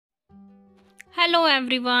Hello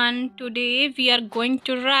everyone. Today we are going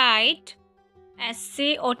to write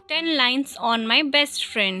essay or 10 lines on my best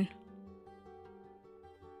friend.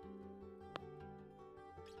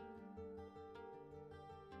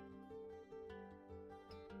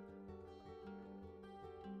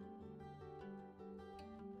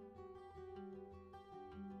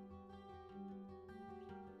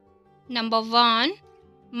 Number 1.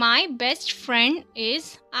 My best friend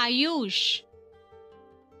is Ayush.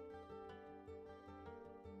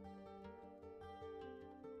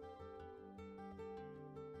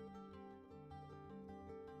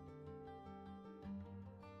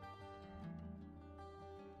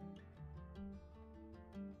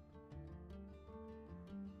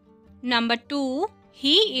 Number 2.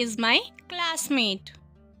 He is my classmate.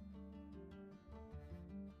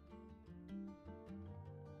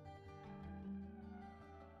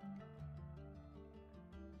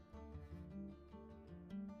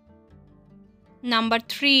 Number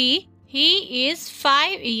 3. He is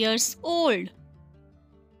 5 years old.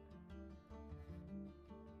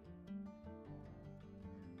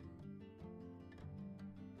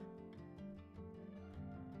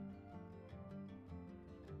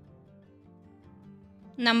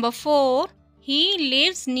 Number 4. He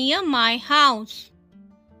lives near my house.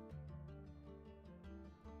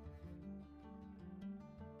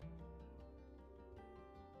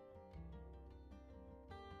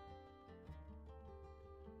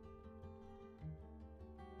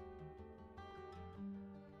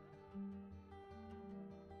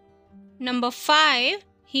 Number 5.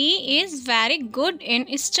 He is very good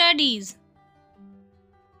in studies.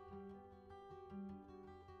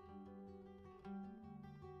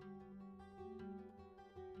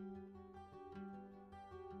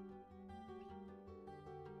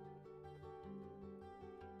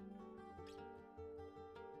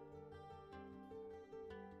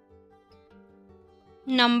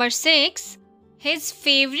 Number 6. His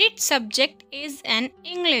favorite subject is an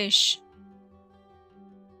English.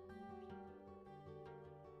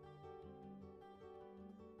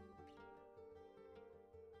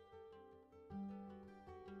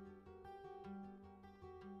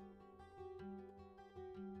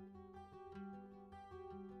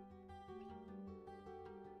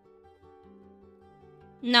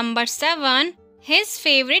 Number 7. His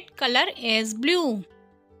favorite color is blue.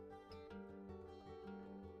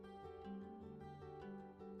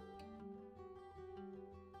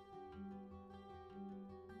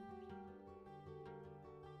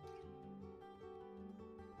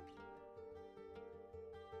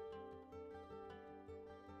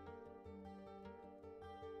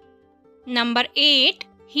 Number 8.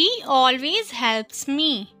 He always helps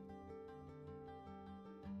me.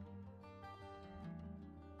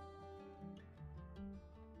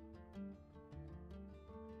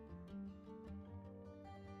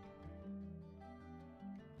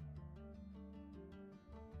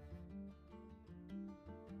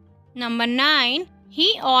 Number 9.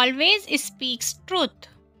 He always speaks truth.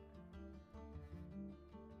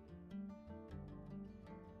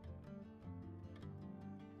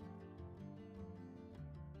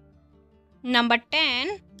 Number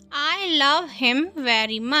 10. I love him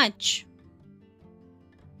very much.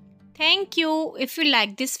 Thank you. If you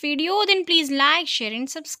like this video, then please like, share and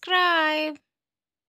subscribe.